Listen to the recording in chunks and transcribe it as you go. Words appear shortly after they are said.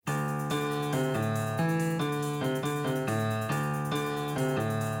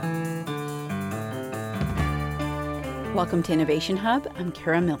Welcome to Innovation Hub. I'm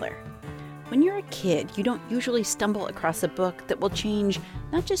Kara Miller. When you're a kid, you don't usually stumble across a book that will change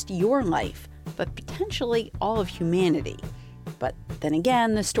not just your life, but potentially all of humanity. But then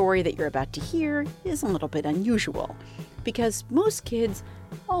again, the story that you're about to hear is a little bit unusual, because most kids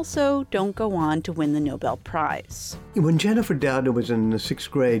also don't go on to win the Nobel Prize. When Jennifer Doudna was in the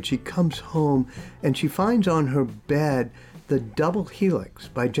 6th grade, she comes home and she finds on her bed The Double Helix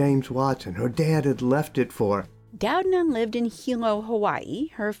by James Watson. Her dad had left it for her. Doudna lived in Hilo, Hawaii.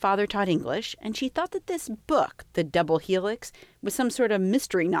 Her father taught English, and she thought that this book, The Double Helix, was some sort of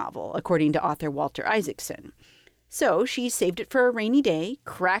mystery novel, according to author Walter Isaacson. So she saved it for a rainy day,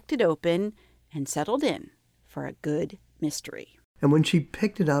 cracked it open, and settled in for a good mystery. And when she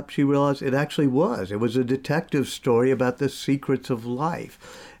picked it up, she realized it actually was. It was a detective story about the secrets of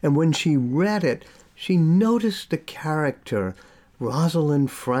life. And when she read it, she noticed the character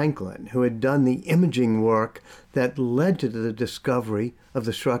Rosalind Franklin, who had done the imaging work that led to the discovery of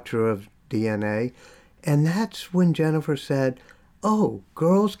the structure of DNA. And that's when Jennifer said, oh,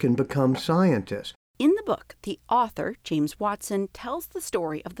 girls can become scientists. In the book, the author, James Watson, tells the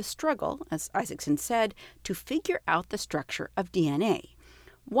story of the struggle, as Isaacson said, to figure out the structure of DNA.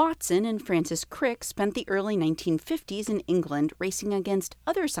 Watson and Francis Crick spent the early 1950s in England racing against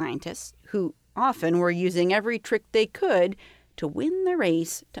other scientists who often were using every trick they could to win the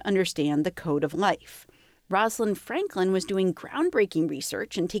race to understand the code of life. Rosalind Franklin was doing groundbreaking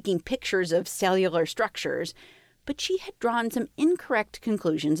research and taking pictures of cellular structures, but she had drawn some incorrect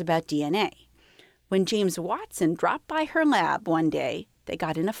conclusions about DNA. When James Watson dropped by her lab one day, they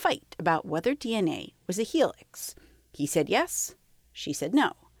got in a fight about whether DNA was a helix. He said yes, she said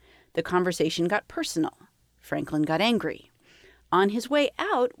no. The conversation got personal. Franklin got angry. On his way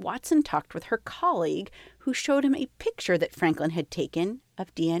out, Watson talked with her colleague, who showed him a picture that Franklin had taken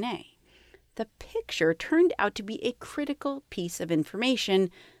of DNA. The picture turned out to be a critical piece of information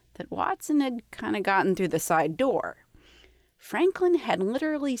that Watson had kind of gotten through the side door. Franklin had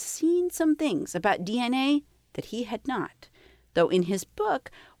literally seen some things about DNA that he had not, though in his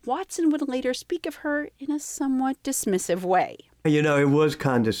book, Watson would later speak of her in a somewhat dismissive way. You know, it was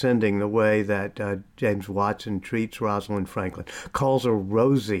condescending the way that James Watson treats Rosalind Franklin, calls her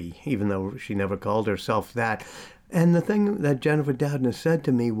Rosie, even though she never called herself that. And the thing that Jennifer Doudna said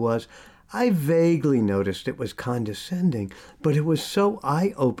to me was, I vaguely noticed it was condescending, but it was so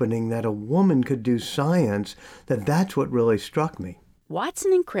eye-opening that a woman could do science that that's what really struck me.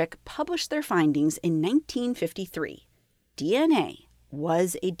 Watson and Crick published their findings in 1953. DNA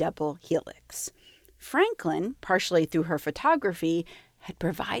was a double helix. Franklin, partially through her photography, had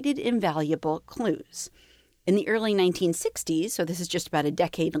provided invaluable clues. In the early 1960s, so this is just about a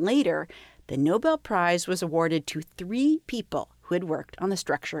decade later, the Nobel Prize was awarded to 3 people who had worked on the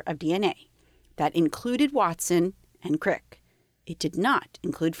structure of DNA. That included Watson and Crick. It did not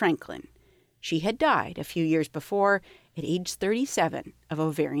include Franklin. She had died a few years before, at age 37, of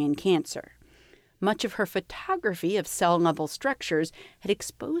ovarian cancer. Much of her photography of cell-level structures had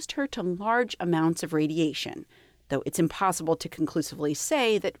exposed her to large amounts of radiation, though it's impossible to conclusively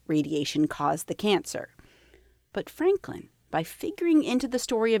say that radiation caused the cancer. But Franklin, by figuring into the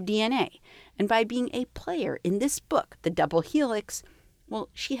story of DNA and by being a player in this book, The Double Helix, well,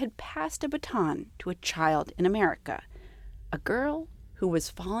 she had passed a baton to a child in America, a girl who was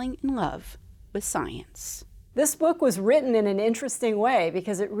falling in love with science. This book was written in an interesting way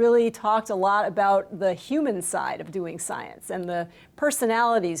because it really talked a lot about the human side of doing science and the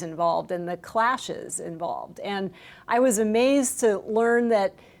personalities involved and the clashes involved. And I was amazed to learn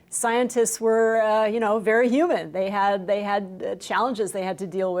that scientists were, very human. They had challenges they had to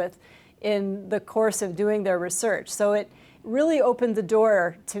deal with in the course of doing their research. So it really opened the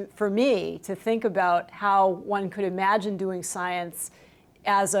door for me to think about how one could imagine doing science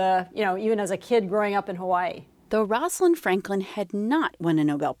as even as a kid growing up in Hawaii. Though Rosalind Franklin had not won a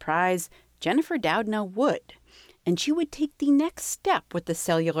Nobel Prize, Jennifer Doudna would. And she would take the next step with the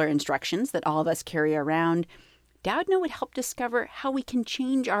cellular instructions that all of us carry around. Doudna would help discover how we can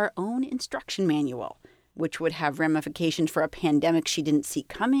change our own instruction manual, which would have ramifications for a pandemic she didn't see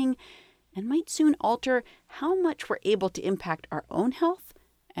coming, and might soon alter how much we're able to impact our own health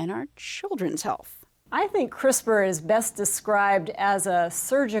and our children's health. I think CRISPR is best described as a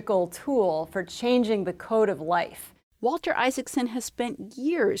surgical tool for changing the code of life. Walter Isaacson has spent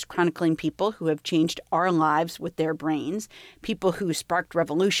years chronicling people who have changed our lives with their brains, people who sparked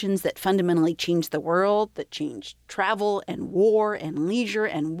revolutions that fundamentally changed the world, that changed travel and war and leisure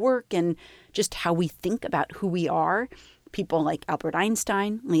and work and just how we think about who we are. People like Albert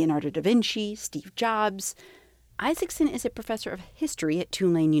Einstein, Leonardo da Vinci, Steve Jobs. Isaacson is a professor of history at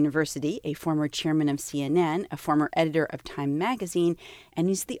Tulane University, a former chairman of CNN, a former editor of Time magazine, and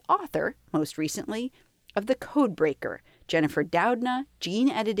he's the author, most recently, of The Codebreaker, Jennifer Doudna, Gene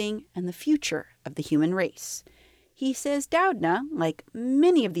Editing, and the Future of the Human Race. He says Doudna, like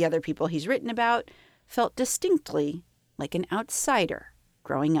many of the other people he's written about, felt distinctly like an outsider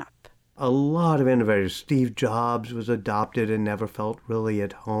growing up. A lot of innovators. Steve Jobs was adopted and never felt really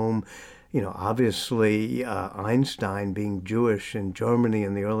at home. Obviously Einstein being Jewish in Germany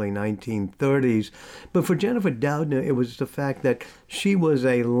in the early 1930s. But for Jennifer Doudna, it was the fact that she was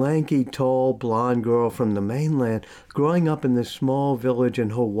a lanky, tall, blonde girl from the mainland growing up in this small village in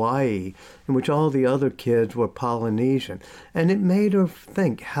Hawaii in which all the other kids were Polynesian. And it made her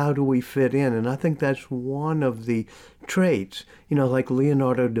think, how do we fit in? And I think that's one of the traits. Like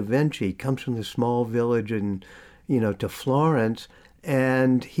Leonardo da Vinci comes from this small village to Florence,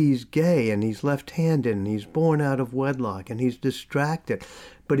 and he's gay, and he's left-handed, and he's born out of wedlock, and he's distracted.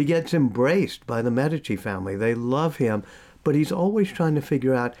 But he gets embraced by the Medici family. They love him, but he's always trying to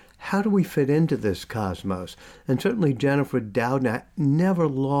figure out, how do we fit into this cosmos? And certainly Jennifer Doudna never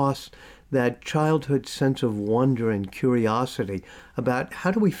lost that childhood sense of wonder and curiosity about how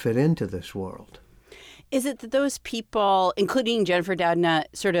do we fit into this world. Is it that those people, including Jennifer Doudna,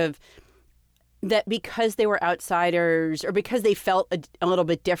 sort of that because they were outsiders or because they felt a little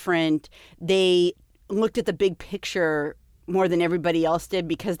bit different, they looked at the big picture more than everybody else did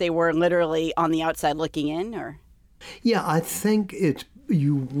because they were literally on the outside looking in? Or yeah, I think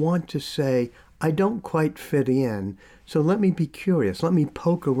you want to say, I don't quite fit in, so let me be curious. Let me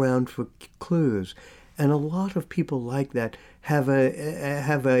poke around for clues. And a lot of people like that have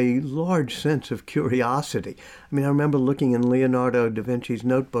a large sense of curiosity. I mean, I remember looking in Leonardo da Vinci's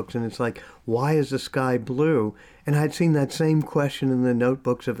notebooks, and it's like, why is the sky blue? And I'd seen that same question in the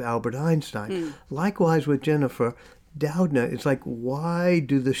notebooks of Albert Einstein. Likewise with Jennifer Doudna, it's like, why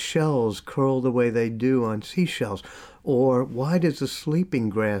do the shells curl the way they do on seashells? Or why does the sleeping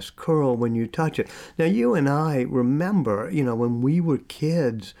grass curl when you touch it? Now, you and I remember, when we were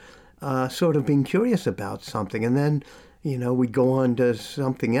kids, sort of being curious about something, and then we go on to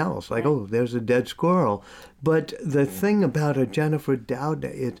something else, like, oh, there's a dead squirrel. But the thing about a Jennifer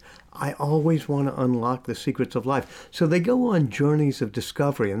Doudna is I always want to unlock the secrets of life. So they go on journeys of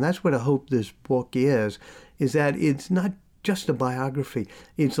discovery, and that's what I hope this book is that it's not just a biography.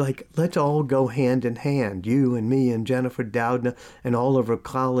 It's like, let's all go hand in hand, you and me and Jennifer Doudna and all of her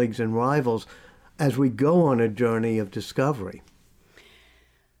colleagues and rivals, as we go on a journey of discovery.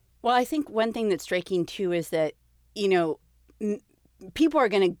 Well, I think one thing that's striking, too, is that, people are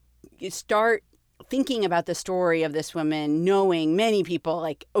going to start thinking about the story of this woman, knowing many people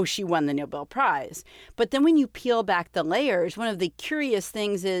like, oh, she won the Nobel Prize. But then when you peel back the layers, one of the curious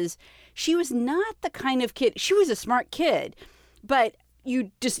things is she was not the kind of kid. She was a smart kid, but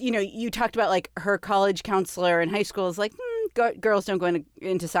you talked about like her college counselor in high school is like, girls don't go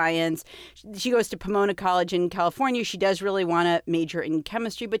into science. She goes to Pomona College in California. She does really want to major in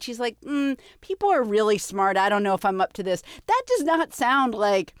chemistry, but she's like, people are really smart. I don't know if I'm up to this. That does not sound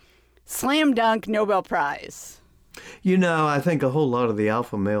like slam dunk Nobel Prize. I think a whole lot of the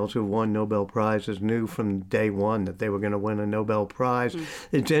alpha males who won Nobel Prizes knew from day one that they were going to win a Nobel Prize.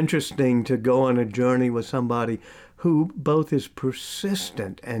 It's interesting to go on a journey with somebody who both is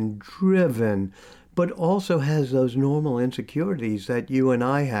persistent and driven, but also has those normal insecurities that you and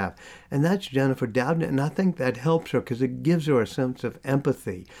I have. And that's Jennifer Doudna, and I think that helps her because it gives her a sense of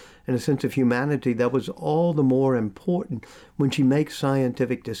empathy and a sense of humanity that was all the more important when she makes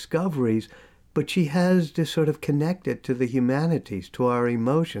scientific discoveries, but she has to sort of connect it to the humanities, to our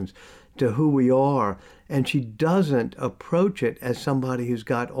emotions, to who we are, and she doesn't approach it as somebody who's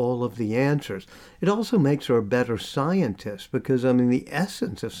got all of the answers. It also makes her a better scientist because, the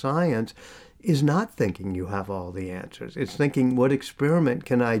essence of science is not thinking you have all the answers. It's thinking, what experiment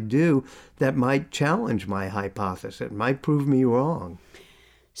can I do that might challenge my hypothesis? It might prove me wrong.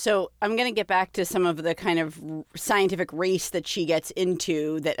 So I'm going to get back to some of the kind of scientific race that she gets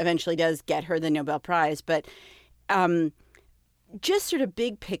into that eventually does get her the Nobel Prize. But just sort of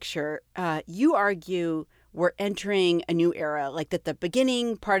big picture, you argue we're entering a new era, like that the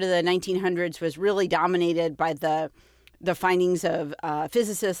beginning part of the 1900s was really dominated by the findings of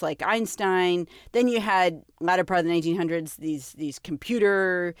physicists like Einstein. Then you had latter part of the 1900s, these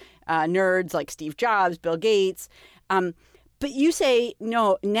computer nerds like Steve Jobs, Bill Gates. But you say,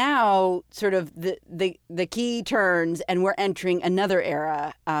 no, now sort of the key turns and we're entering another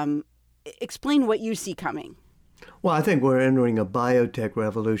era. Explain what you see coming. Well, I think we're entering a biotech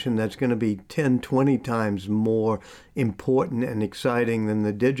revolution that's going to be 10, 20 times more important and exciting than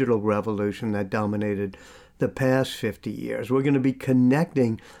the digital revolution that dominated the past 50 years. We're going to be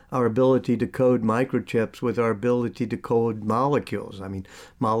connecting our ability to code microchips with our ability to code molecules. I mean,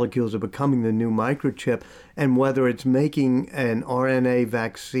 molecules are becoming the new microchip, and whether it's making an RNA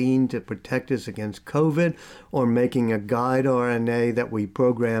vaccine to protect us against COVID or making a guide RNA that we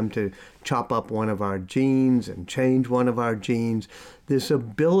program to chop up one of our genes and change one of our genes, this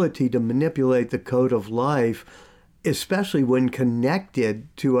ability to manipulate the code of life, especially when connected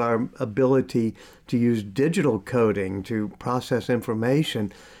to our ability to use digital coding to process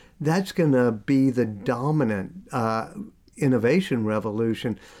information, that's going to be the dominant innovation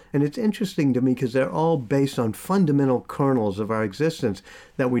revolution. And it's interesting to me because they're all based on fundamental kernels of our existence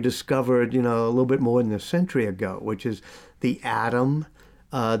that we discovered, a little bit more than a century ago, which is the atom,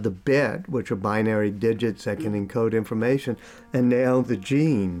 the bit, which are binary digits that can encode information, and now the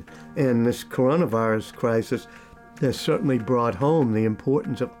gene. And this coronavirus crisis has certainly brought home the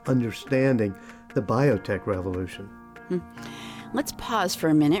importance of understanding the biotech revolution. Let's pause for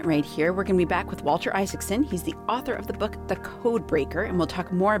a minute right here. We're going to be back with Walter Isaacson. He's the author of the book, The Code Breaker, and we'll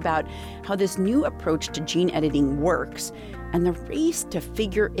talk more about how this new approach to gene editing works and the race to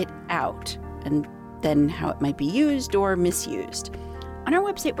figure it out, and then how it might be used or misused. On our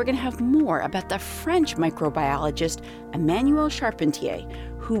website, we're going to have more about the French microbiologist Emmanuelle Charpentier,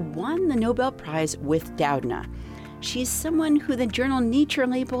 who won the Nobel Prize with Doudna. She's someone who the journal Nature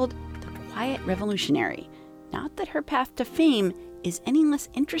labeled the quiet revolutionary. Not that her path to fame is any less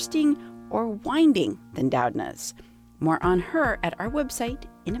interesting or winding than Doudna's. More on her at our website,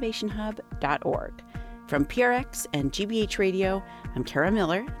 innovationhub.org. From PRX and GBH Radio, I'm Kara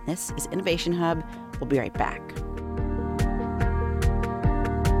Miller. This is Innovation Hub. We'll be right back.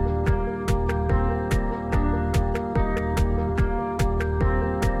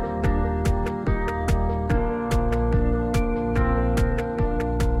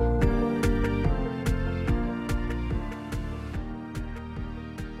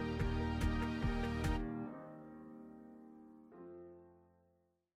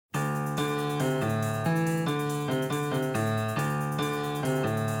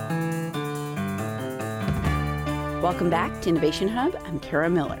 Welcome back to Innovation Hub. I'm Kara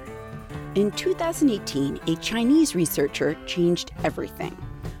Miller. In 2018, a Chinese researcher changed everything.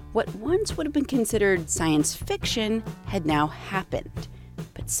 What once would have been considered science fiction had now happened.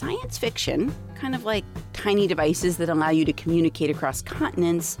 But science fiction, kind of like tiny devices that allow you to communicate across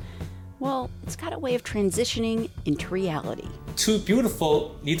continents, well, it's got a way of transitioning into reality. Two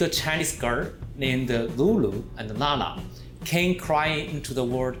beautiful little Chinese girls named Lulu and Lala came crying into the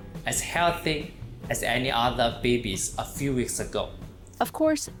world as healthy as any other babies a few weeks ago. Of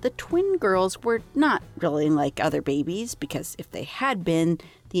course, the twin girls were not really like other babies, because if they had been,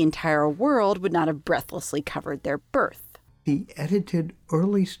 the entire world would not have breathlessly covered their birth. He edited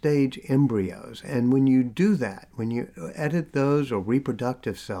early stage embryos, and when you do that, when you edit those or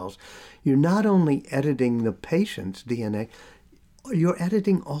reproductive cells, you're not only editing the patient's DNA, you're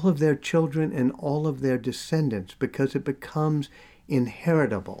editing all of their children and all of their descendants, because it becomes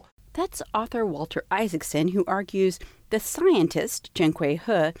inheritable. That's author Walter Isaacson, who argues the scientist, Jiankui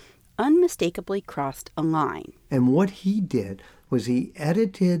He, unmistakably crossed a line. And what he did was he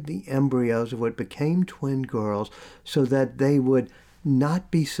edited the embryos of what became twin girls so that they would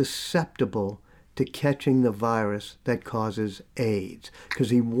not be susceptible to catching the virus that causes AIDS, because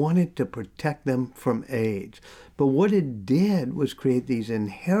he wanted to protect them from AIDS. But what it did was create these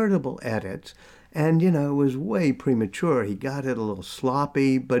inheritable edits. And, it was way premature. He got it a little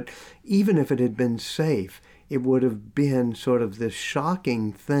sloppy, but even if it had been safe, it would have been sort of this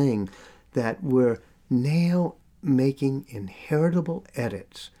shocking thing that we're now making inheritable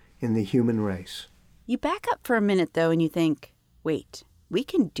edits in the human race. You back up for a minute, though, and you think, wait, we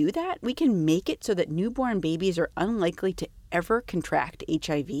can do that? We can make it so that newborn babies are unlikely to ever contract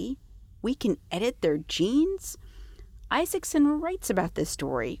HIV? We can edit their genes? Isaacson writes about this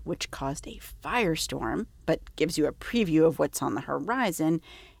story, which caused a firestorm, but gives you a preview of what's on the horizon,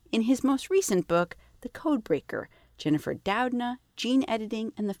 in his most recent book, The Code Breaker, Jennifer Doudna, Gene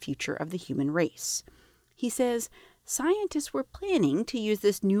Editing and the Future of the Human Race. He says scientists were planning to use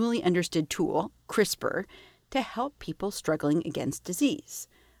this newly understood tool, CRISPR, to help people struggling against disease.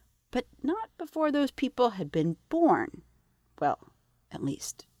 But not before those people had been born. Well, at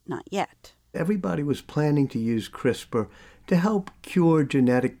least not yet. Everybody was planning to use CRISPR to help cure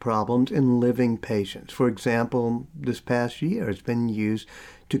genetic problems in living patients. For example, this past year it's been used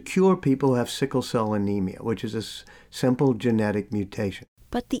to cure people who have sickle cell anemia, which is a simple genetic mutation.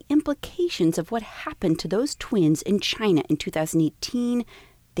 But the implications of what happened to those twins in China in 2018,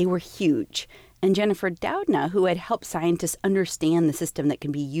 they were huge. And Jennifer Doudna, who had helped scientists understand the system that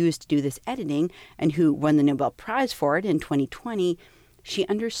can be used to do this editing and who won the Nobel Prize for it in 2020, she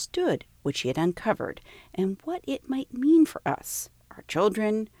understood what she had uncovered and what it might mean for us, our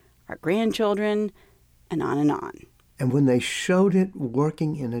children, our grandchildren, and on and on. And when they showed it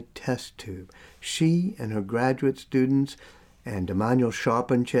working in a test tube, she and her graduate students and Emmanuel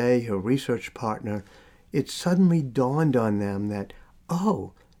Charpentier, her research partner, it suddenly dawned on them that,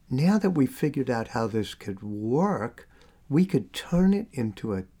 oh, now that we figured out how this could work, we could turn it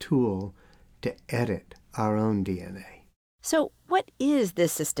into a tool to edit our own DNA. So what is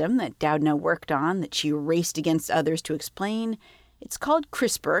this system that Doudna worked on that she raced against others to explain? It's called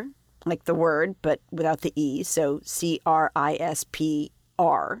CRISPR, like the word, but without the E, so CRISPR.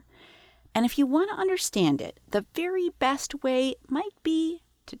 And if you want to understand it, the very best way might be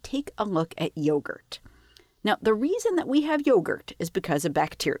to take a look at yogurt. Now, the reason that we have yogurt is because of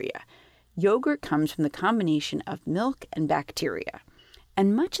bacteria. Yogurt comes from the combination of milk and bacteria.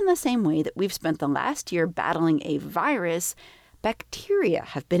 And much in the same way that we've spent the last year battling a virus, bacteria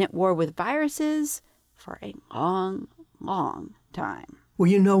have been at war with viruses for a long, long time. Well,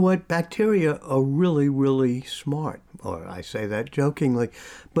 you know what? Bacteria are really, really smart. Or I say that jokingly.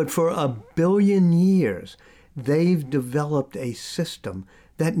 But for 1 billion years, they've developed a system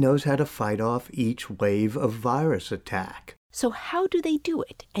that knows how to fight off each wave of virus attack. So how do they do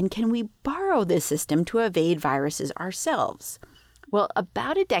it? And can we borrow this system to evade viruses ourselves? Well,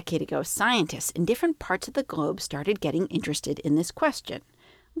 about a decade ago, scientists in different parts of the globe started getting interested in this question.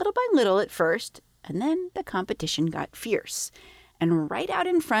 Little by little at first, and then the competition got fierce. And right out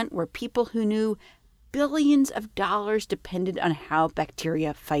in front were people who knew billions of dollars depended on how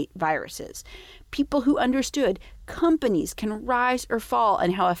bacteria fight viruses. People who understood companies can rise or fall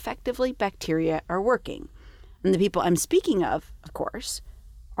and how effectively bacteria are working. And the people I'm speaking of course,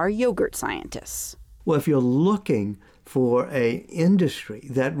 are yogurt scientists. Well, if you're looking for an industry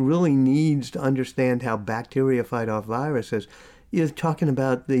that really needs to understand how bacteria fight off viruses, you're talking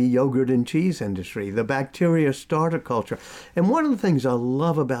about the yogurt and cheese industry, the bacteria starter culture. And one of the things I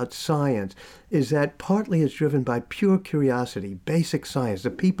love about science is that partly it's driven by pure curiosity, basic science. The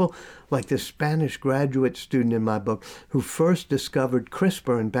people like the Spanish graduate student in my book who first discovered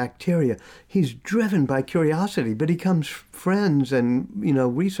CRISPR in bacteria, he's driven by curiosity, but he becomes friends and,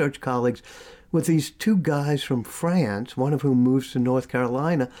 research colleagues with these two guys from France, one of whom moves to North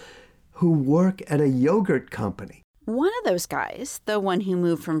Carolina, who work at a yogurt company. One of those guys, the one who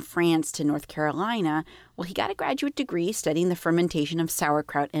moved from France to North Carolina, well, he got a graduate degree studying the fermentation of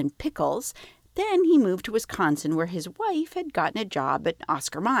sauerkraut and pickles. Then he moved to Wisconsin, where his wife had gotten a job at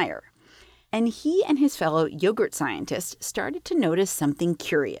Oscar Mayer. And he and his fellow yogurt scientists started to notice something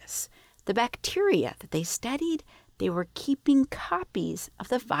curious. The bacteria that they studied, they were keeping copies of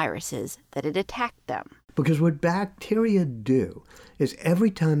the viruses that had attacked them. Because what bacteria do is every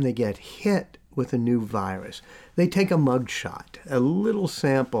time they get hit with a new virus, they take a mugshot, a little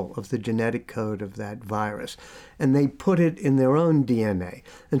sample of the genetic code of that virus, and they put it in their own DNA.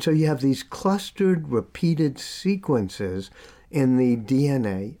 And so you have these clustered, repeated sequences in the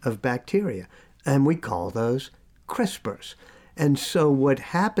DNA of bacteria, and we call those CRISPRs. And so what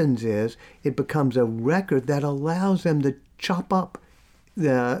happens is it becomes a record that allows them to chop up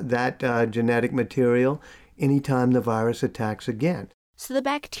that genetic material anytime the virus attacks again. So the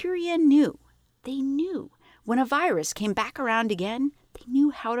bacteria knew. They knew. When a virus came back around again, they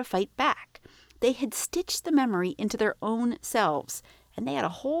knew how to fight back. They had stitched the memory into their own selves, and they had a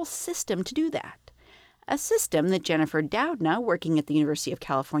whole system to do that. A system that Jennifer Doudna, working at the University of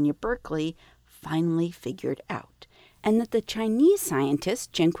California, Berkeley, finally figured out. And that the Chinese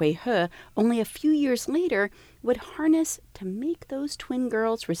scientist, Jiankui He, only a few years later, would harness to make those twin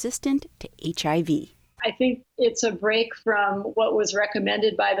girls resistant to HIV. I think it's a break from what was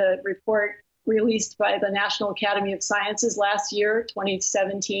recommended by the report released by the National Academy of Sciences last year,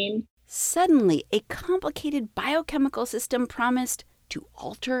 2017. Suddenly, a complicated biochemical system promised to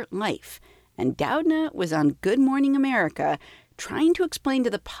alter life. And Doudna was on Good Morning America trying to explain to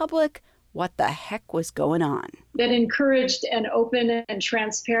the public what the heck was going on. That encouraged an open and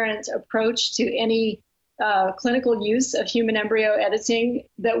transparent approach to any clinical use of human embryo editing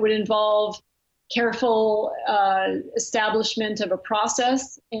that would involve careful establishment of a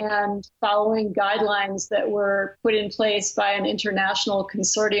process and following guidelines that were put in place by an international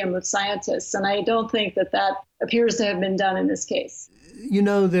consortium of scientists. And I don't think that appears to have been done in this case.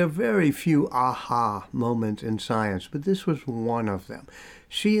 There are very few aha moments in science, but this was one of them.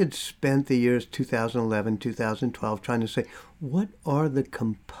 She had spent the years 2011, 2012 trying to say, what are the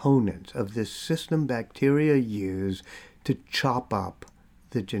components of this system bacteria use to chop up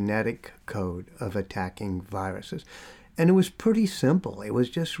the genetic code of attacking viruses. And it was pretty simple. It was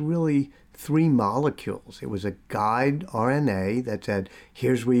just really 3 molecules. It was a guide RNA that said,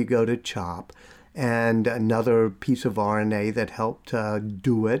 here's where you go to chop, and another piece of RNA that helped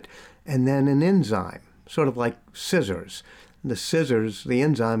do it, and then an enzyme, sort of like scissors. The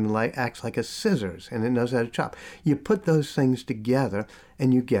enzyme acts like a scissors, and it knows how to chop. You put those things together,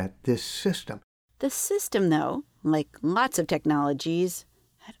 and you get this system. The system, though, like lots of technologies,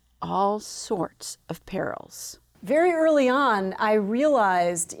 had all sorts of perils. Very early on, I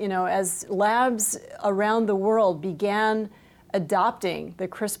realized, as labs around the world began adopting the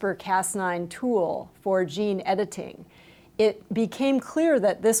CRISPR-Cas9 tool for gene editing, it became clear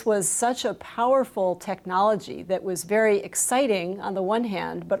that this was such a powerful technology that was very exciting on the one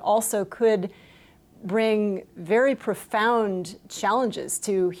hand, but also could bring very profound challenges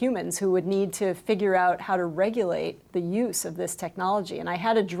to humans who would need to figure out how to regulate the use of this technology. And I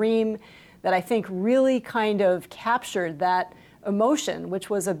had a dream that I think really kind of captured that emotion, which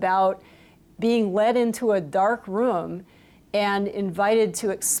was about being led into a dark room and invited to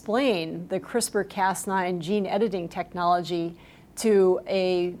explain the CRISPR-Cas9 gene editing technology to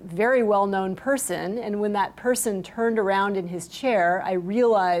a very well-known person. And when that person turned around in his chair, I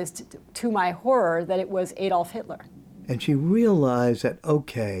realized to my horror that it was Adolf Hitler. And she realized that,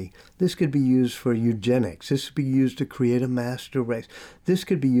 okay, this could be used for eugenics. This could be used to create a master race. This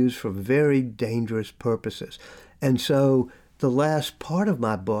could be used for very dangerous purposes. And so the last part of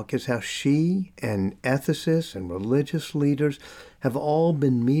my book is how she and ethicists and religious leaders have all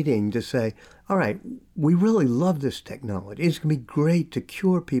been meeting to say, all right, we really love this technology. It's going to be great to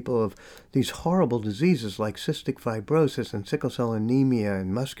cure people of these horrible diseases like cystic fibrosis and sickle cell anemia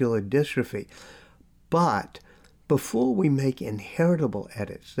and muscular dystrophy. But before we make inheritable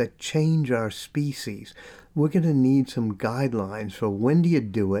edits that change our species, we're going to need some guidelines for when do you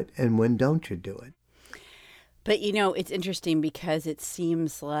do it and when don't you do it. But, it's interesting because it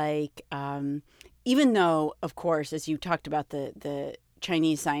seems like even though, of course, as you talked about, the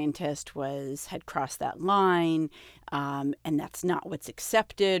Chinese scientist had crossed that line, and that's not what's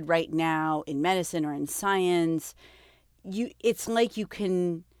accepted right now in medicine or in science, it's like you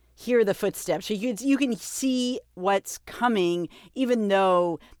can hear the footsteps. You can see what's coming, even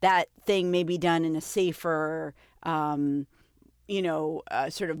though that thing may be done in a safer, sort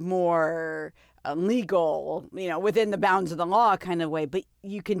of more legal, within the bounds of the law kind of way. But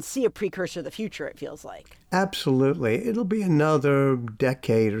you can see a precursor of the future, it feels like. Absolutely. It'll be another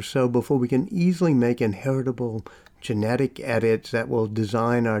decade or so before we can easily make inheritable genetic edits that will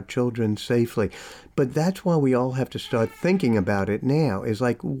design our children safely. But that's why we all have to start thinking about it now, is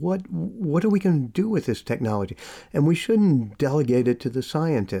like, what are we going to do with this technology? And we shouldn't delegate it to the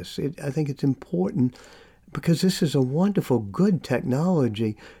scientists. I think it's important because this is a wonderful, good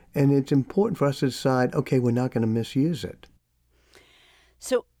technology, and it's important for us to decide, okay, we're not going to misuse it.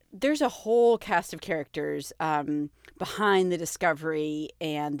 So there's a whole cast of characters behind the discovery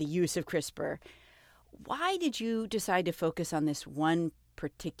and the use of CRISPR. Why did you decide to focus on this one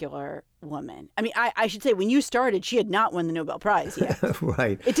particular woman? I mean, I should say, when you started, she had not won the Nobel Prize yet.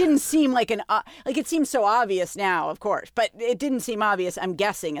 Right. It didn't seem like it seems so obvious now, of course, but it didn't seem obvious, I'm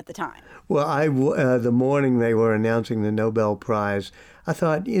guessing, at the time. Well, the morning they were announcing the Nobel Prize, I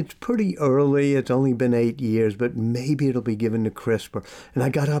thought, it's pretty early. It's only been 8 years, but maybe it'll be given to CRISPR. And I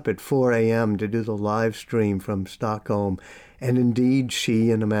got up at 4 a.m. to do the live stream from Stockholm. And indeed,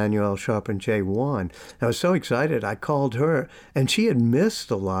 she and Emmanuelle Charpentier won. I was so excited, I called her, and she had missed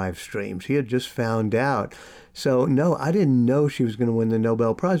the live stream. She had just found out. So, no, I didn't know she was going to win the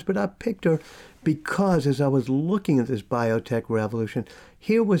Nobel Prize, but I picked her because as I was looking at this biotech revolution,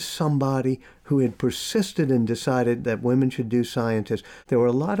 here was somebody who had persisted and decided that women should do scientists. There were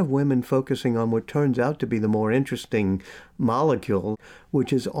a lot of women focusing on what turns out to be the more interesting molecule,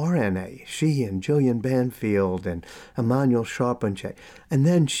 which is RNA. She and Gillian Banfield and Emmanuelle Charpentier. And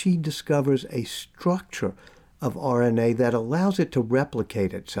then she discovers a structure of RNA that allows it to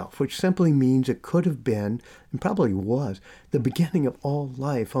replicate itself, which simply means it could have been, and probably was, the beginning of all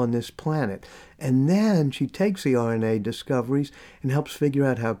life on this planet. And then she takes the RNA discoveries and helps figure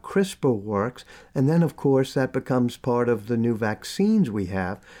out how CRISPR works. And then, of course, that becomes part of the new vaccines we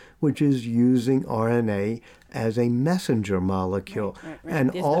have, which is using RNA as a messenger molecule. Right.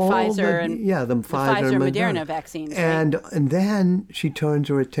 And There's all the Pfizer and Moderna vaccines. Right? And then she turns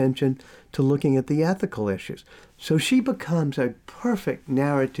her attention to looking at the ethical issues. So she becomes a perfect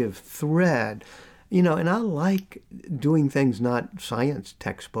narrative thread. And I like doing things, not science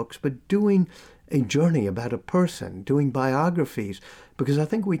textbooks, but doing a journey about a person, doing biographies, because I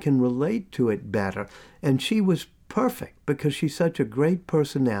think we can relate to it better. And she was perfect because she's such a great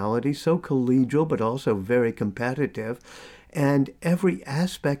personality, so collegial, but also very competitive. And every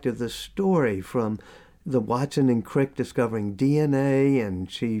aspect of the story, from the Watson and Crick discovering DNA, and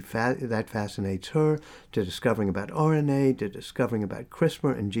that fascinates her, to discovering about RNA, to discovering about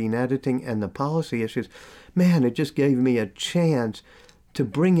CRISPR and gene editing and the policy issues. Man, it just gave me a chance to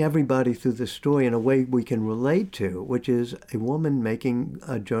bring everybody through the story in a way we can relate to, which is a woman making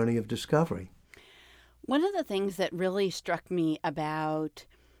a journey of discovery. One of the things that really struck me about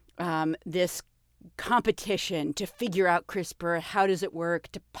this competition to figure out CRISPR, how does it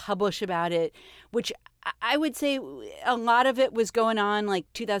work, to publish about it, which I would say a lot of it was going on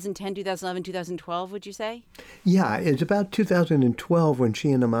like 2010, 2011, 2012, would you say? Yeah, it's about 2012 when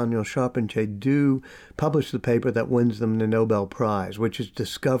she and Emmanuelle Charpentier do publish the paper that wins them the Nobel Prize, which is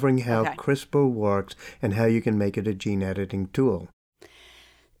discovering how CRISPR works and how you can make it a gene editing tool.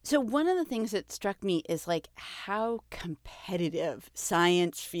 So one of the things that struck me is like how competitive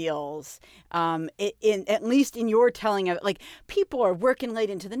science feels, at least in your telling of it. Like, people are working late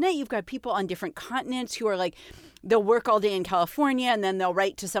into the night. You've got people on different continents who are like, they'll work all day in California and then they'll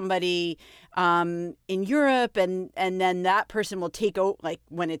write to somebody in Europe, and then that person will take over. Like,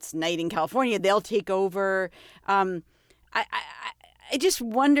 when it's night in California, they'll take over. I just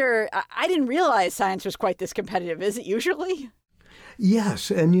wonder. I didn't realize science was quite this competitive. Is it usually? Yes,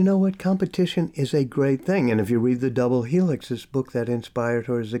 and you know what? Competition is a great thing. And if you read The Double Helix, this book that inspired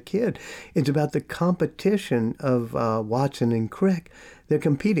her as a kid, it's about the competition of Watson and Crick. They're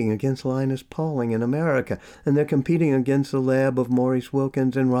competing against Linus Pauling in America, and they're competing against the lab of Maurice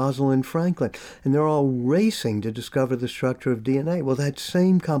Wilkins and Rosalind Franklin, and they're all racing to discover the structure of DNA. Well, that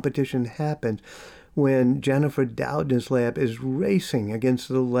same competition happens when Jennifer Doudna's lab is racing against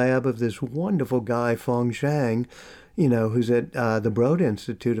the lab of this wonderful guy, Feng Zhang, who's at the Broad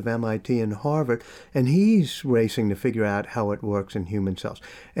Institute of MIT and Harvard, and he's racing to figure out how it works in human cells.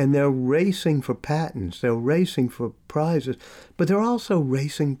 And they're racing for patents, they're racing for prizes, but they're also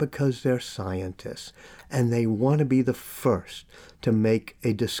racing because they're scientists, and they want to be the first to make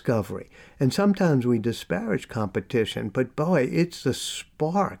a discovery. And sometimes we disparage competition, but boy, it's the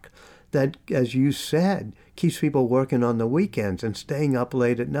spark that, as you said, keeps people working on the weekends and staying up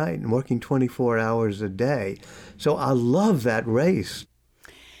late at night and working 24 hours a day. So I love that race.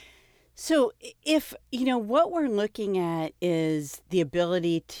 So if, what we're looking at is the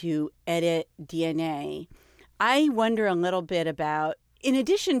ability to edit DNA, I wonder a little bit about, in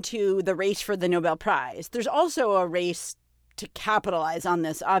addition to the race for the Nobel Prize, there's also a race to capitalize on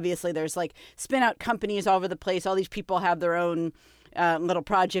this. Obviously, there's like spin out companies all over the place. All these people have their own little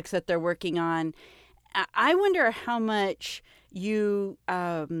projects that they're working on. I wonder how much you,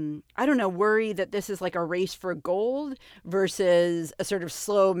 worry that this is like a race for gold versus a sort of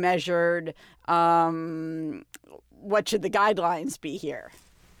slow measured, what should the guidelines be here?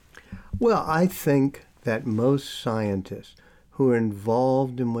 Well, I think that most scientists who are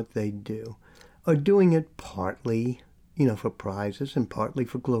involved in what they do are doing it partly, for prizes, and partly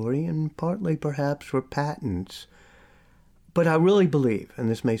for glory, and partly perhaps for patents. But I really believe, and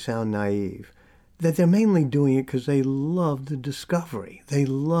this may sound naive, that they're mainly doing it because they love the discovery. They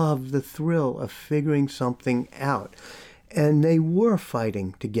love the thrill of figuring something out. And they were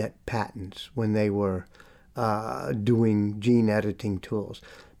fighting to get patents when they were doing gene editing tools.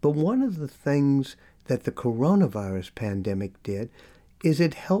 But one of the things that the coronavirus pandemic did is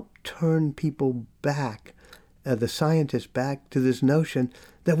it helped turn people back, the scientists back, to this notion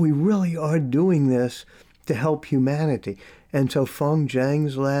that we really are doing this to help humanity. And so Feng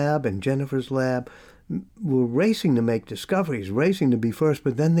Zhang's lab and Jennifer's lab were racing to make discoveries, racing to be first,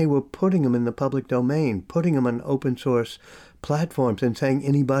 but then they were putting them in the public domain, putting them on open source platforms and saying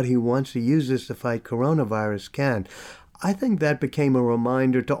anybody who wants to use this to fight coronavirus can. I think that became a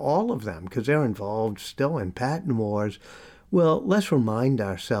reminder to all of them, because they're involved still in patent wars. Well, let's remind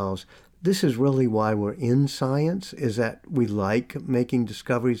ourselves, this is really why we're in science, is that we like making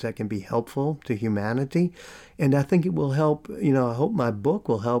discoveries that can be helpful to humanity. And I think it will help, I hope my book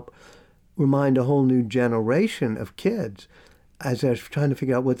will help remind a whole new generation of kids as they're trying to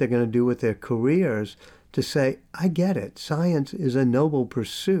figure out what they're going to do with their careers, to say, I get it. Science is a noble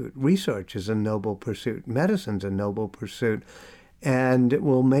pursuit. Research is a noble pursuit. Medicine's a noble pursuit. And it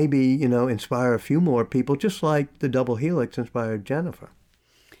will maybe, inspire a few more people, just like the Double Helix inspired Jennifer.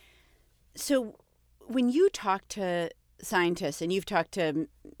 So when you talk to scientists, and you've talked to,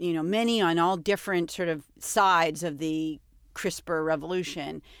 many on all different sort of sides of the CRISPR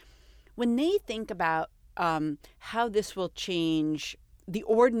revolution, when they think about how this will change the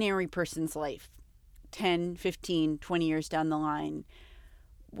ordinary person's life 10, 15, 20 years down the line,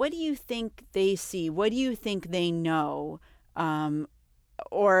 what do you think they see? What do you think they know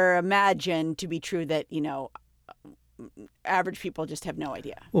or imagine to be true that, average people just have no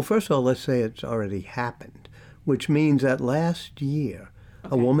idea? Well, first of all, let's say it's already happened, which means that last year,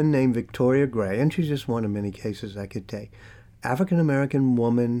 a woman named Victoria Gray, and she's just one of many cases I could take, African-American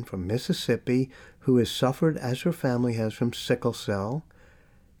woman from Mississippi who has suffered, as her family has, from sickle cell,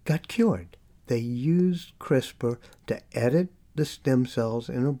 got cured. They used CRISPR to edit the stem cells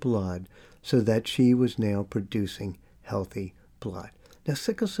in her blood so that she was now producing healthy blood. Now,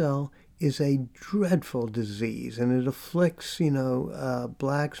 sickle cell is a dreadful disease, and it afflicts,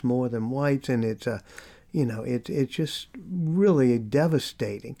 blacks more than whites, and it's just really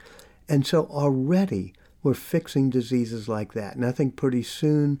devastating. And so already we're fixing diseases like that. And I think pretty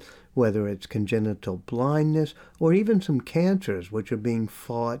soon, whether it's congenital blindness or even some cancers, which are being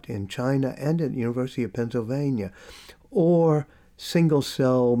fought in China and at the University of Pennsylvania, or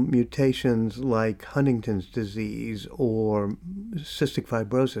single-cell mutations like Huntington's disease or cystic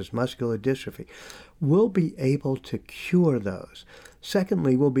fibrosis, muscular dystrophy, we'll be able to cure those.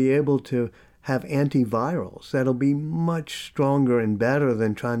 Secondly, we'll be able to have antivirals that'll be much stronger and better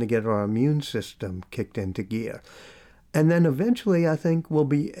than trying to get our immune system kicked into gear. And then eventually, I think we'll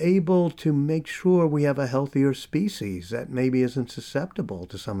be able to make sure we have a healthier species that maybe isn't susceptible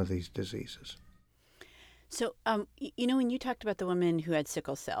to some of these diseases. So, when you talked about the woman who had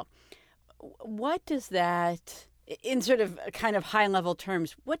sickle cell, what does that, in sort of kind of high-level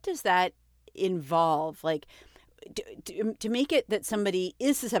terms, what does that involve? Like, to make it that somebody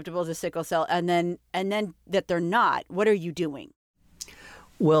is susceptible to sickle cell and then that they're not, what are you doing?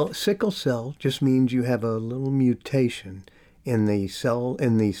 Well, sickle cell just means you have a little mutation in the cells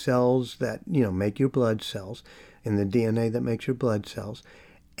that, make your blood cells, in the DNA that makes your blood cells,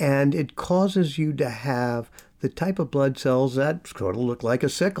 and it causes you to have the type of blood cells that sort of look like a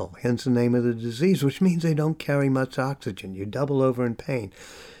sickle, hence the name of the disease, which means they don't carry much oxygen. You double over in pain.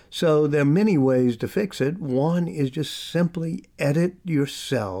 So there are many ways to fix it. One is just simply edit your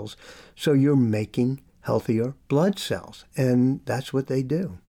cells so you're making healthier blood cells, and that's what they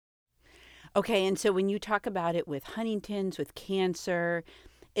do. Okay, and so when you talk about it with Huntington's, with cancer,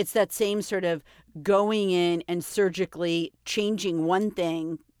 it's that same sort of going in and surgically changing one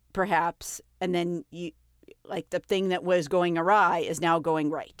thing, perhaps, and then the thing that was going awry is now going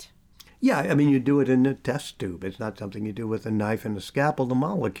right. Yeah, I mean, you do it in a test tube. It's not something you do with a knife and a scalpel. The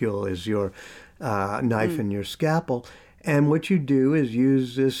molecule is your knife and your scalpel. And what you do is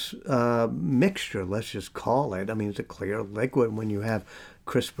use this mixture, let's just call it. I mean, it's a clear liquid when you have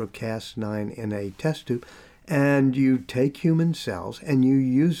CRISPR-Cas9 in a test tube. And you take human cells and you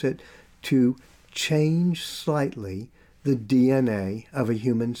use it to change slightly the DNA of a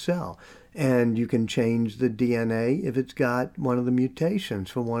human cell. And you can change the DNA if it's got one of the mutations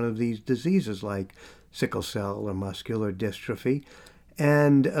for one of these diseases like sickle cell or muscular dystrophy.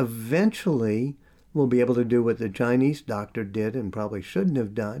 And eventually we'll be able to do what the Chinese doctor did and probably shouldn't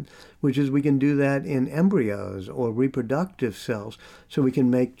have done, which is we can do that in embryos or reproductive cells so we can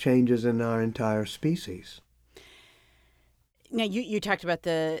make changes in our entire species. Now, you talked about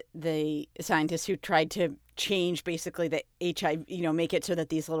the scientists who tried to change basically the HIV, make it so that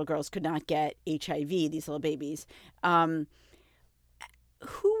these little girls could not get HIV, these little babies. Who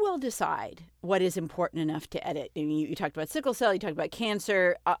will decide what is important enough to edit? I mean, you talked about sickle cell, you talked about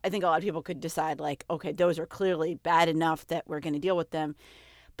cancer. I think a lot of people could decide okay, those are clearly bad enough that we're going to deal with them.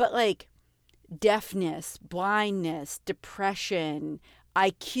 But deafness, blindness, depression,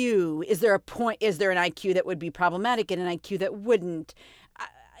 IQ, is there an IQ that would be problematic and an IQ that wouldn't?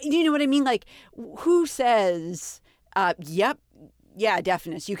 You know what I mean? Who says,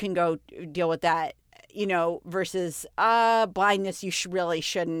 deafness, you can go deal with that, versus blindness, you really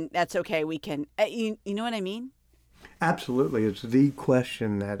shouldn't. That's okay. We can, you know what I mean? Absolutely. It's the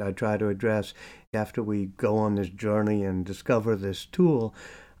question that I try to address after we go on this journey and discover this tool,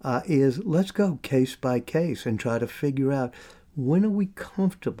 is let's go case by case and try to figure out when are we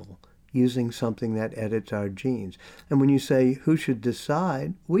comfortable using something that edits our genes. And when you say who should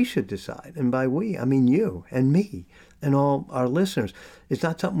decide, we should decide. And by we, I mean you and me and all our listeners. It's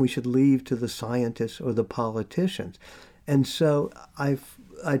not something we should leave to the scientists or the politicians. And so I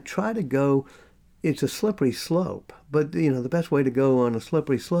try to go, it's a slippery slope, but the best way to go on a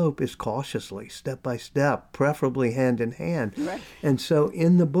slippery slope is cautiously, step by step, preferably hand in hand. Right. And so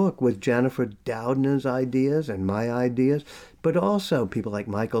in the book with Jennifer Doudna's ideas and my ideas, but also people like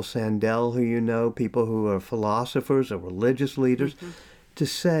Michael Sandel, who people who are philosophers or religious leaders, to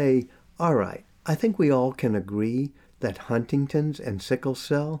say, all right, I think we all can agree that Huntington's and sickle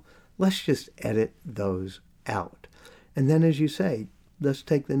cell, let's just edit those out. And then, as you say, let's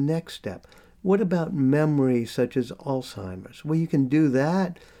take the next step. What about memory such as Alzheimer's? Well, you can do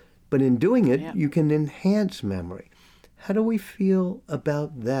that, but in doing it, you can enhance memory. How do we feel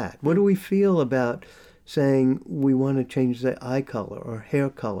about that? What do we feel about saying we want to change the eye color or hair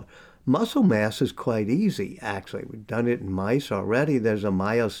color? Muscle mass is quite easy, actually. We've done it in mice already. There's a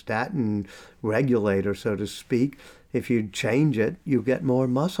myostatin regulator, so to speak. If you change it, you get more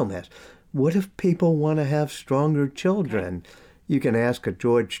muscle mass. What if people want to have stronger children? You can ask a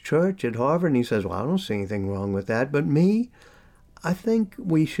George Church at Harvard, and he says, well, I don't see anything wrong with that. But me, I think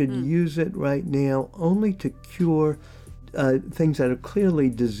we should use it right now only to cure things that are clearly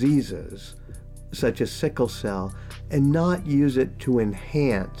diseases, such as sickle cell, and not use it to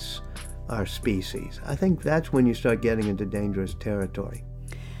enhance our species. I think that's when you start getting into dangerous territory.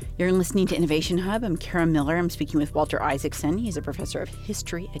 You're listening to Innovation Hub. I'm Kara Miller. I'm speaking with Walter Isaacson. He's a professor of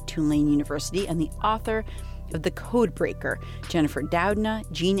history at Tulane University and the author of The Codebreaker, Jennifer Doudna,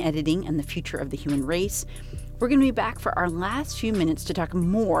 Gene Editing and the Future of the Human Race. We're going to be back for our last few minutes to talk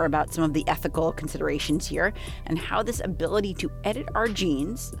more about some of the ethical considerations here and how this ability to edit our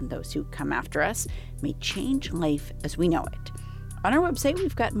genes, and those who come after us, may change life as we know it. On our website,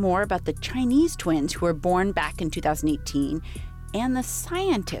 we've got more about the Chinese twins who were born back in 2018 and the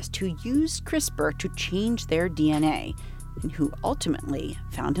scientist who used CRISPR to change their DNA and who ultimately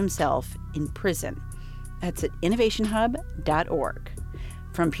found himself in prison. That's at innovationhub.org.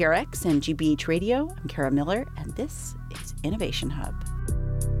 From PRX and GBH Radio, I'm Kara Miller, and this is Innovation Hub.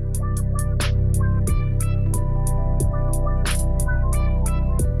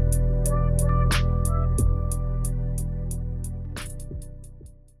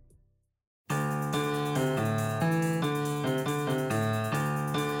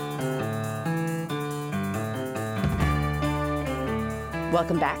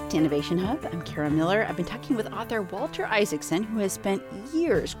 Welcome back to Innovation Hub. I'm Kara Miller. I've been talking with author Walter Isaacson, who has spent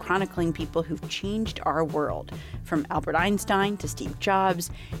years chronicling people who've changed our world, from Albert Einstein to Steve Jobs.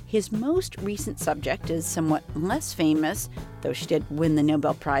 His most recent subject is somewhat less famous, though she did win the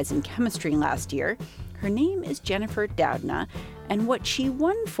Nobel Prize in Chemistry last year. Her name is Jennifer Doudna, and what she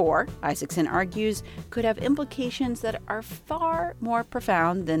won for, Isaacson argues, could have implications that are far more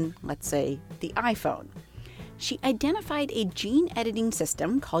profound than, let's say, the iPhone. She identified a gene editing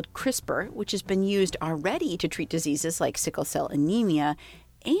system called CRISPR, which has been used already to treat diseases like sickle cell anemia,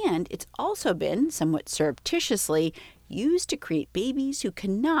 and it's also been, somewhat surreptitiously, used to create babies who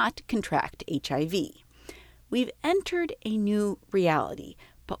cannot contract HIV. We've entered a new reality,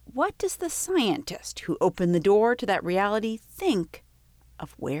 but what does the scientist who opened the door to that reality think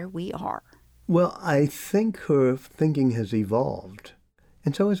of where we are? Well, I think her thinking has evolved,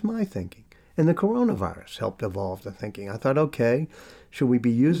 and so has my thinking. And the coronavirus helped evolve the thinking. I thought, okay, should we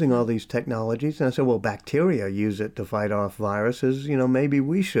be using all these technologies? And I said, well, bacteria use it to fight off viruses. Maybe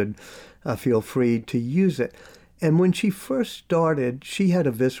we should feel free to use it. And when she first started, she had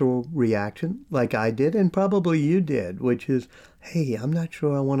a visceral reaction like I did and probably you did, which is, hey, I'm not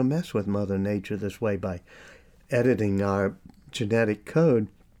sure I want to mess with Mother Nature this way by editing our genetic code.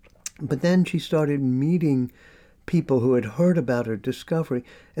 But then she started meeting people who had heard about her discovery,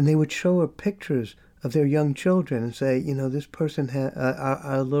 and they would show her pictures of their young children and say, this person,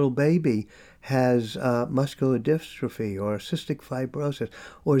 our little baby, has muscular dystrophy or cystic fibrosis,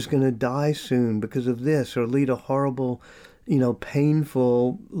 or is going to die soon because of this, or lead a horrible,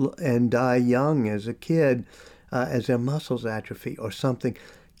 painful and die young as a kid as their muscles atrophy or something.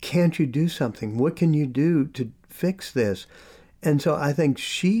 Can't you do something? What can you do to fix this? And so I think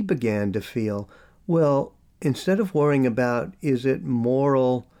she began to feel, well, instead of worrying about, is it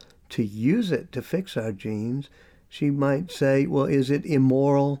moral to use it to fix our genes, she might say, well, is it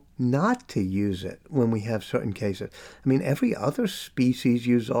immoral not to use it when we have certain cases? I mean, every other species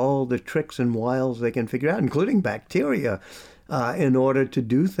use all the tricks and wiles they can figure out, including bacteria, in order to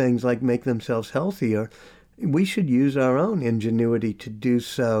do things like make themselves healthier. We should use our own ingenuity to do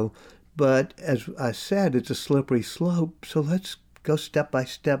so. But as I said, it's a slippery slope, so let's go step by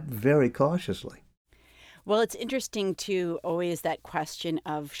step very cautiously. Well, it's interesting, too, always that question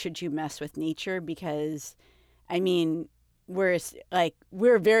of should you mess with nature? Because,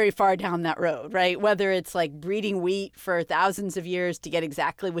 we're very far down that road, right? Whether it's like breeding wheat for thousands of years to get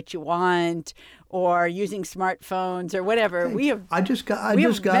exactly what you want, or using smartphones or whatever. Hey, I just got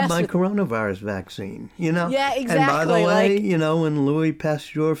my coronavirus vaccine, Yeah, exactly. And by the way, when Louis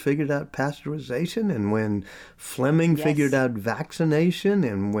Pasteur figured out pasteurization, and when Fleming figured out vaccination,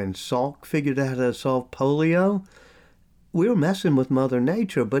 and when Salk figured out how to solve polio, we were messing with Mother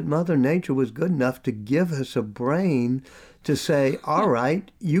Nature, but Mother Nature was good enough to give us a brain to say, all right,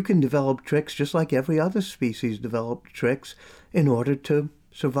 you can develop tricks just like every other species developed tricks in order to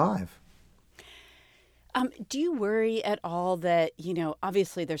survive. Do you worry at all that,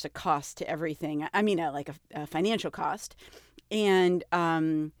 obviously there's a cost to everything? I mean, like a financial cost, and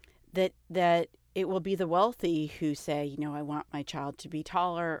that it will be the wealthy who say, I want my child to be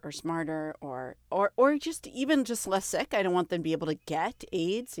taller or smarter or just even just less sick. I don't want them to be able to get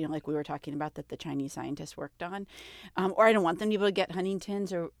AIDS, like we were talking about that the Chinese scientists worked on, or I don't want them to be able to get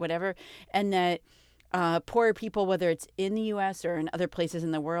Huntington's or whatever, and that poor people, whether it's in the U.S. or in other places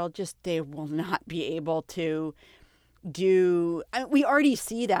in the world, just they will not be able to do. We already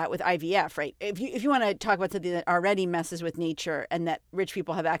see that with IVF, right? If you want to talk about something that already messes with nature and that rich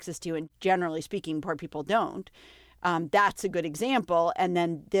people have access to, and generally speaking, poor people don't, that's a good example. And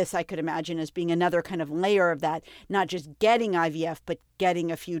then this, I could imagine, as being another kind of layer of that, not just getting IVF, but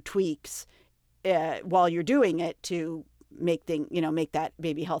getting a few tweaks while you're doing it to make make that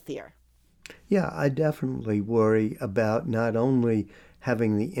baby healthier. Yeah, I definitely worry about not only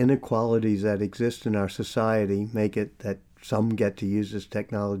having the inequalities that exist in our society make it that some get to use this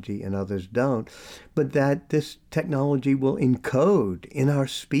technology and others don't, but that this technology will encode in our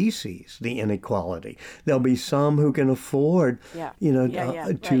species the inequality. There'll be some who can afford,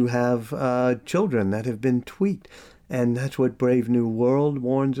 to have children that have been tweaked. And that's what Brave New World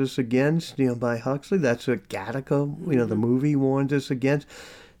warns us against, by Huxley. That's what Gattaca, the movie warns us against.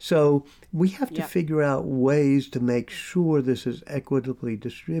 So we have to figure out ways to make sure this is equitably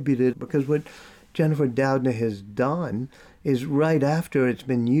distributed, because what Jennifer Doudna has done is right after it's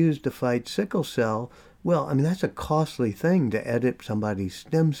been used to fight sickle cell, well, I mean, that's a costly thing to edit somebody's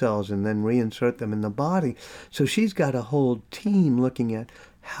stem cells and then reinsert them in the body. So she's got a whole team looking at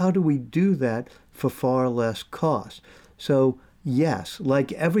how do we do that for far less cost. So yes,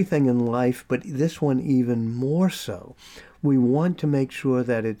 like everything in life, but this one even more so, we want to make sure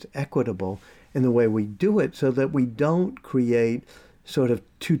that it's equitable in the way we do it so that we don't create sort of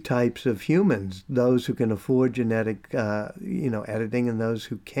two types of humans, those who can afford genetic, editing and those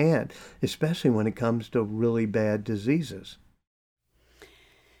who can't, especially when it comes to really bad diseases.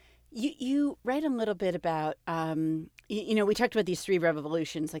 You write a little bit about, we talked about these three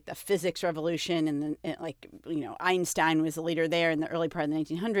revolutions, like the physics revolution, and then Einstein was the leader there in the early part of the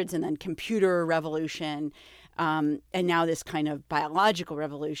 1900s, and then computer revolution, and now this kind of biological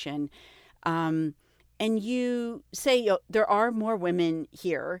revolution. And you say there are more women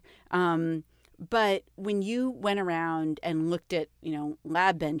here, but when you went around and looked at,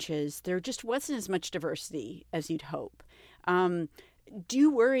 lab benches, there just wasn't as much diversity as you'd hope. Do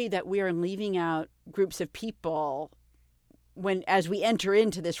you worry that we are leaving out groups of people as we enter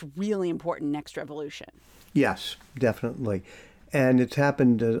into this really important next revolution? Yes, definitely. And it's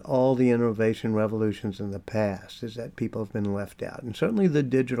happened to all the innovation revolutions in the past, is that people have been left out. And certainly the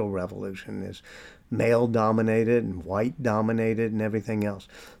digital revolution is male-dominated and white-dominated and everything else.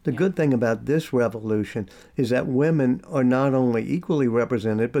 The good thing about this revolution is that women are not only equally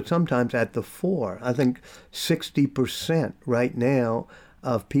represented, but sometimes at the fore. I think 60% right now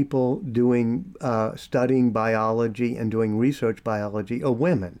of people doing studying biology and doing research biology are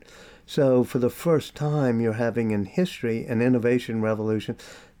women. So for the first time, you're having in history an innovation revolution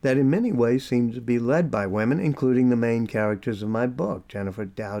that in many ways seems to be led by women, including the main characters of my book, Jennifer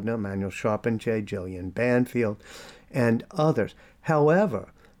Doudna, Emmanuelle Charpentier, Jillian Banfield, and others.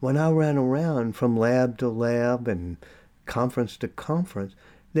 However, when I ran around from lab to lab and conference to conference,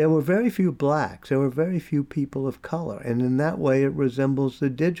 there were very few blacks, there were very few people of color, and in that way it resembles the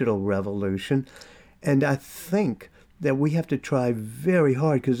digital revolution. And I think that we have to try very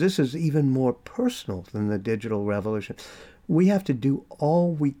hard, because this is even more personal than the digital revolution. We have to do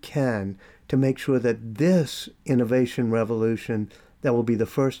all we can to make sure that this innovation revolution that will be the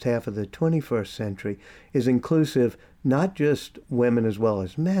first half of the 21st century is inclusive, not just women as well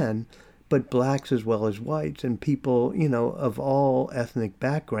as men, but blacks as well as whites and people, of all ethnic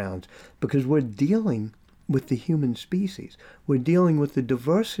backgrounds, because we're dealing with the human species. We're dealing with the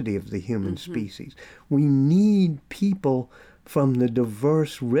diversity of the human species. We need people from the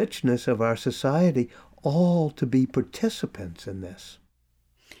diverse richness of our society all to be participants in this.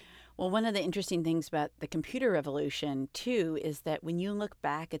 Well, one of the interesting things about the computer revolution, too, is that when you look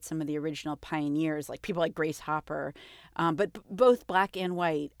back at some of the original pioneers, like people like Grace Hopper, but both black and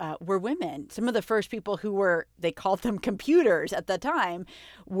white, were women. Some of the first people who they called them computers at the time,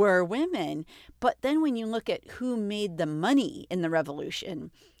 were women. But then when you look at who made the money in the revolution,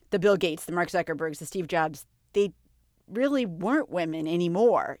 the Bill Gates, the Mark Zuckerbergs, the Steve Jobs, they really weren't women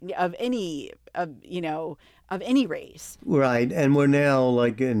anymore of any race. Right, and we're now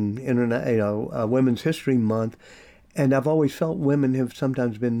like in Women's History Month, And I've always felt women have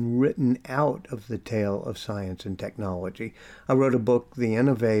sometimes been written out of the tale of science and technology. I wrote a book, The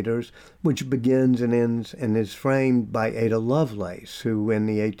Innovators, which begins and ends and is framed by Ada Lovelace, who in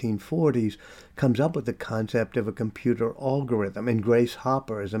the 1840s comes up with the concept of a computer algorithm, and Grace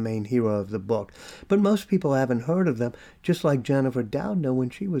Hopper is the main hero of the book. But most people haven't heard of them, just like Jennifer Doudna, when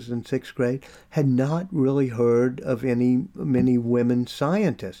she was in 6th grade, had not really heard of many women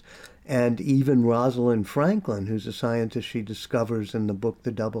scientists. And even Rosalind Franklin, who's a scientist she discovers in the book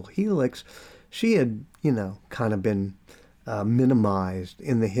The Double Helix, she had, kind of been minimized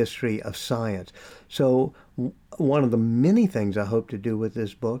in the history of science. So one of the many things I hope to do with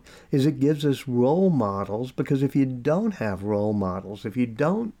this book is it gives us role models, because if you don't have role models, if you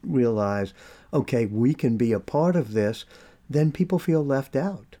don't realize, okay, we can be a part of this, then people feel left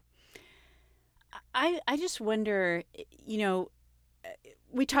out. I just wonder,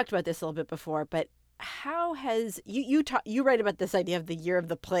 we talked about this a little bit before, but how has you write about this idea of the year of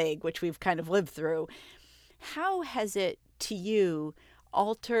the plague, which we've kind of lived through. How has it to you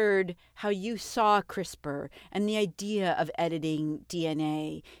altered how you saw CRISPR and the idea of editing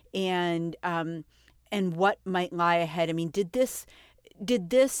DNA and what might lie ahead? I mean, did this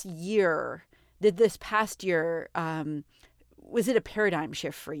past year, was it a paradigm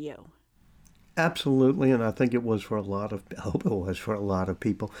shift for you? Absolutely, and I think it was I hope it was for a lot of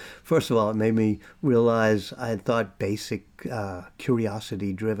people. First of all, it made me realize I had thought basic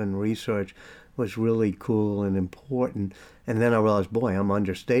curiosity-driven research was really cool and important. And then I realized, boy, I'm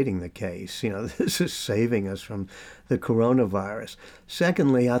understating the case. This is saving us from the coronavirus.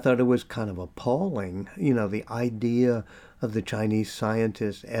 Secondly, I thought it was kind of appalling, the idea of the Chinese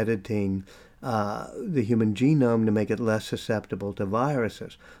scientists editing the human genome to make it less susceptible to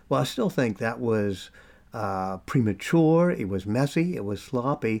viruses. Well, I still think that was premature, it was messy, it was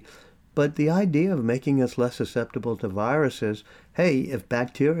sloppy, but the idea of making us less susceptible to viruses, hey, if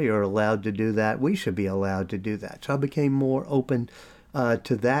bacteria are allowed to do that, we should be allowed to do that. So I became more open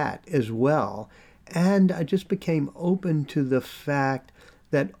to that as well. And I just became open to the fact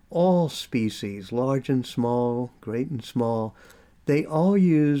that all species, large and small, great and small, they all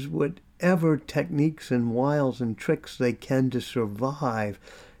use whatever techniques and wiles and tricks they can to survive.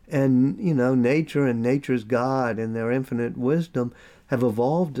 And, nature and nature's God in their infinite wisdom have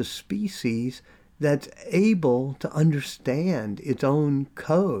evolved a species that's able to understand its own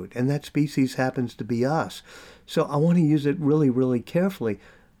code. And that species happens to be us. So I want to use it really, really carefully.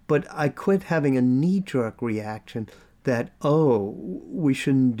 But I quit having a knee-jerk reaction that, we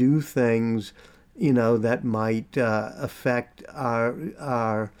shouldn't do things, that might affect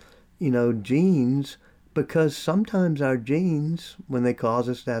our genes, because sometimes our genes, when they cause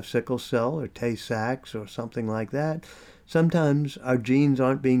us to have sickle cell or Tay-Sachs or something like that, sometimes our genes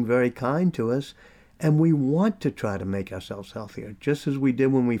aren't being very kind to us, and we want to try to make ourselves healthier, just as we did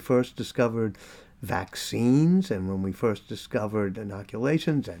when we first discovered vaccines and when we first discovered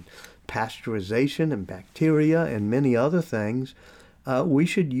inoculations and pasteurization and bacteria and many other things. We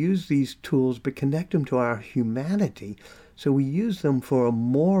should use these tools but connect them to our humanity. So we use them for a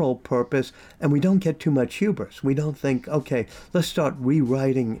moral purpose, and we don't get too much hubris. We don't think, okay, let's start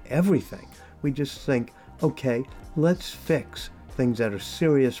rewriting everything. We just think, okay, let's fix things that are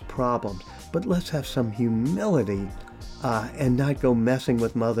serious problems, but let's have some humility and not go messing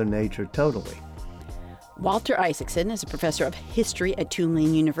with Mother Nature totally. Walter Isaacson is a professor of history at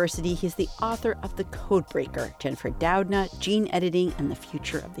Tulane University. He's the author of The Codebreaker, Jennifer Doudna, Gene Editing, and the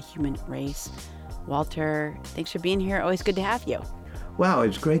Future of the Human Race. Walter, thanks for being here. Always good to have you. Wow,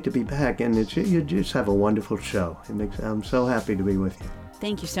 it's great to be back, and you just have a wonderful show. I'm so happy to be with you.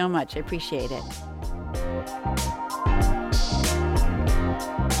 Thank you so much. I appreciate it.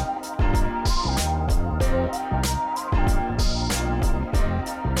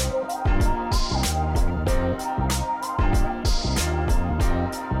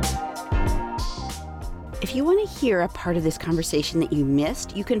 If you want to hear a part of this conversation that you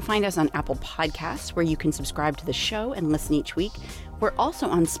missed, you can find us on Apple Podcasts, where you can subscribe to the show and listen each week. We're also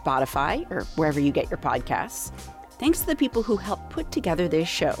on Spotify, or wherever you get your podcasts. Thanks to the people who helped put together this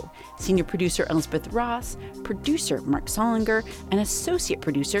show: senior producer Elizabeth Ross, producer Mark Solinger, and associate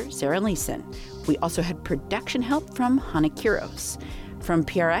producer Sarah Leeson. We also had production help from Hannah Quiros. From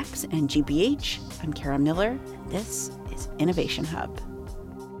PRX and GBH, I'm Kara Miller. This is Innovation Hub.